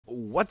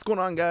What's going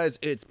on, guys?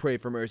 It's Pray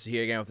for Mercy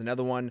here again with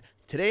another one.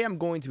 Today I'm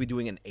going to be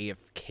doing an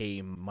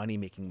AFK money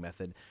making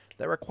method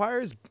that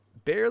requires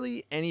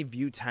barely any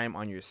view time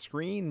on your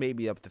screen,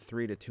 maybe up to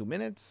 3 to 2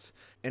 minutes.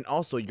 And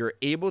also you're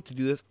able to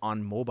do this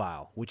on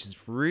mobile, which is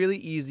really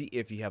easy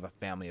if you have a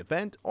family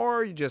event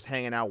or you're just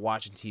hanging out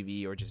watching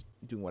TV or just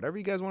doing whatever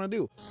you guys want to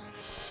do.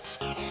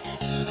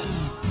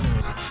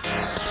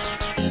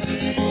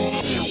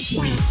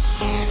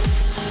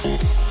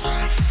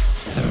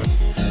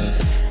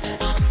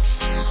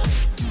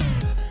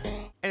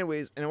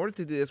 Anyways, in order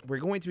to do this, we're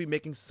going to be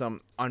making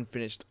some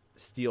unfinished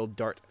steel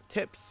dart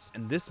tips,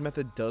 and this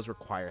method does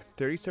require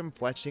 37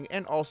 fletching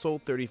and also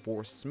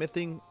 34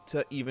 smithing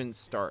to even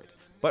start.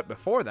 But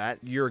before that,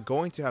 you're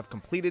going to have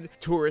completed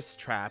tourist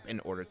trap in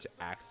order to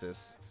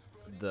access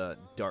the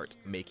dart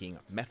making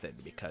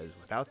method, because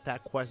without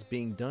that quest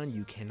being done,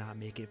 you cannot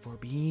make it for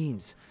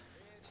beans.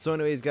 So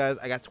anyways, guys,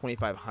 I got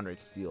 2,500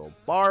 steel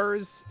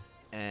bars,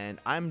 and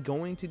I'm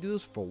going to do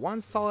this for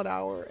 1 solid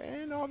hour,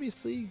 and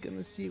obviously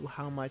gonna see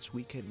how much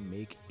we can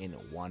make in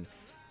 1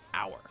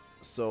 hour.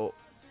 So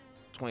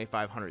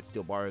 2,500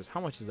 steel bars,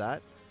 how much is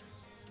that?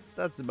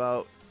 That's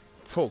about,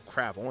 oh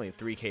crap, only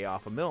 3k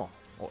off a mil,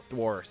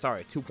 or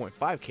sorry,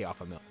 2.5k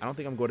off a mil. I don't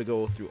think I'm going to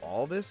go through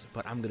all this,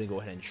 but I'm gonna go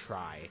ahead and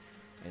try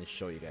and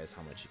show you guys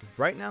how much you can.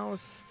 Right now,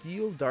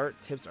 steel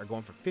dart tips are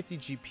going for 50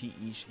 GP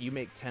each. You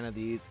make 10 of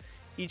these.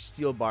 Each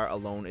steel bar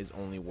alone is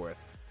only worth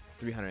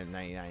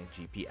 399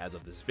 GP as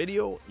of this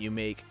video. You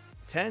make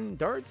 10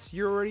 darts,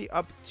 you're already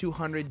up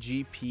 200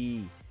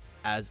 GP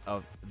as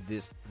of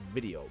this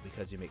video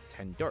because you make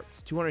 10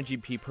 darts. 200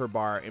 GP per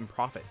bar in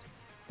profit.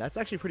 That's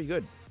actually pretty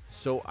good.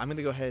 So I'm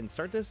gonna go ahead and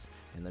start this,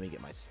 and let me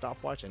get my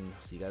stopwatch and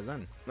see you guys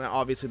then. Now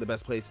obviously the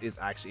best place is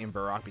actually in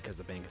Varrock because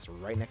the bank is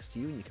right next to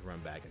you and you can run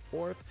back and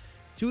forth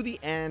to the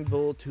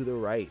anvil to the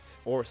right,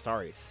 or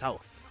sorry,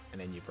 south, and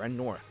then you run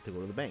north to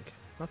go to the bank.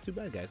 Not too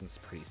bad, guys, and it's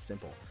pretty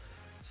simple.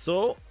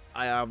 So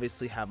I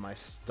obviously have my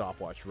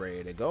stopwatch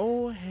ready to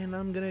go, and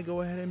I'm gonna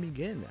go ahead and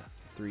begin.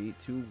 3,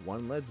 2,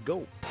 1, let's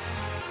go.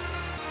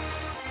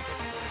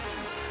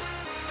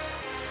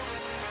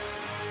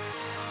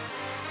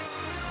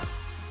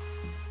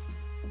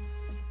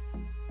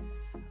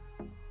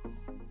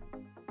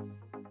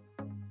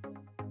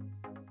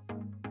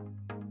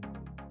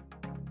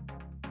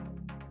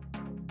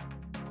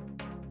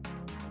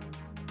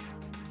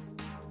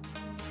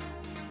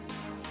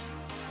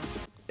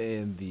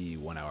 And the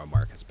 1 hour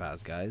mark has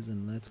passed, guys,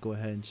 and let's go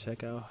ahead and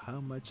check out how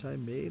much I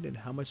made and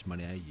how much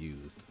money I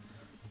used.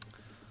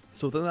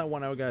 So within that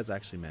 1 hour, guys, I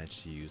actually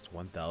managed to use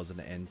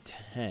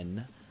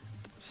 1,010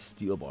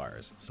 steel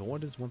bars. So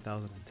what is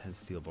 1,010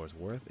 steel bars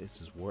worth? It's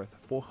just worth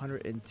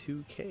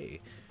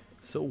 402k.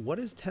 So what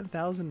is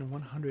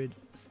 10,100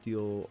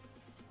 steel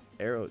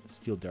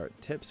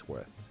dart tips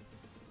worth?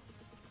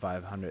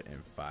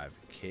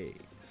 505k.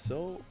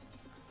 So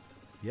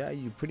yeah,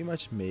 you pretty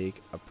much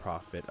make a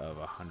profit of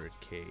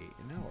 100k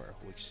an hour,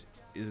 which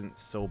isn't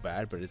so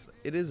bad, but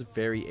it is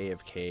very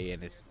AFK,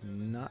 and it's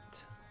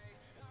not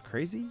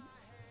crazy.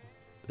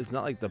 It's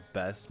not like the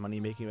best money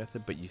making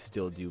method, but you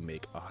still do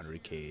make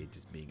 100k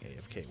just being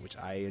AFK, which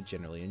I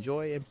generally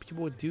enjoy, and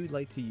people do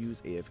like to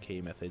use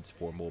AFK methods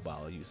for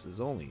mobile uses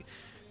only.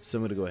 So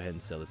I'm gonna go ahead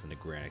and sell this in a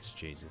Grand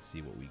Exchange and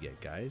see what we get,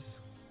 guys.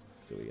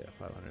 So we got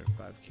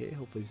 505k.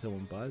 Hopefully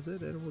someone buys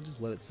it, and we'll just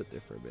let it sit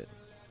there for a bit.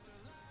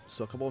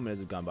 So a couple of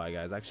minutes have gone by,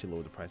 guys. I actually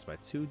lowered the price by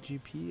 2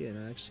 GP, and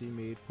I actually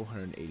made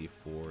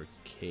 484k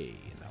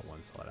in that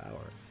 1 solid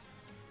hour.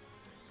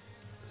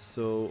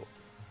 So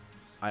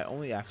I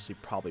only actually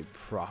probably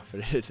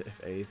profited,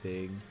 if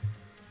anything,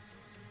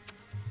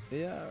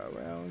 yeah,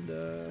 around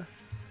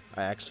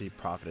I actually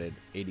profited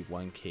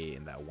 81k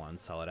in that 1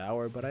 solid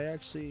hour, but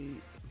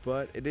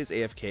it is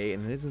AFK,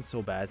 and it isn't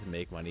so bad to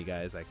make money,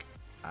 guys. Like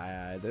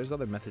there's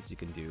other methods you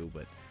can do,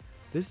 but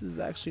this is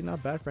actually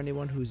not bad for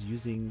anyone who's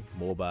using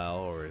mobile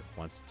or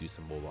wants to do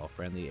some mobile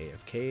friendly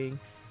AFKing,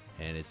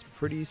 and it's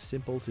pretty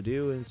simple to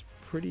do, and it's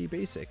pretty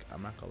basic.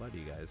 I'm not gonna lie to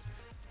you guys,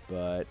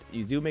 but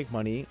you do make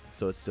money,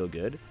 so it's still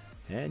good,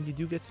 and you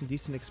do get some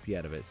decent XP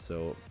out of it.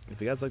 So if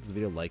you guys like this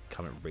video, like,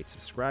 comment, rate,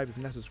 subscribe. If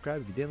you're not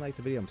subscribed, if you didn't like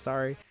the video, I'm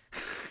sorry.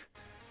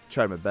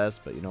 Tried my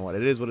best, but you know what,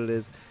 it is what it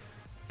is.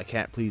 I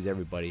can't please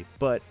everybody,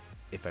 but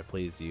if I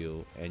pleased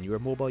you and you're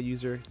a mobile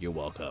user, you're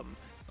welcome.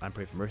 I'm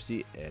Pray for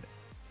Mercy, and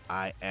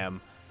I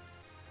am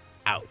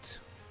out.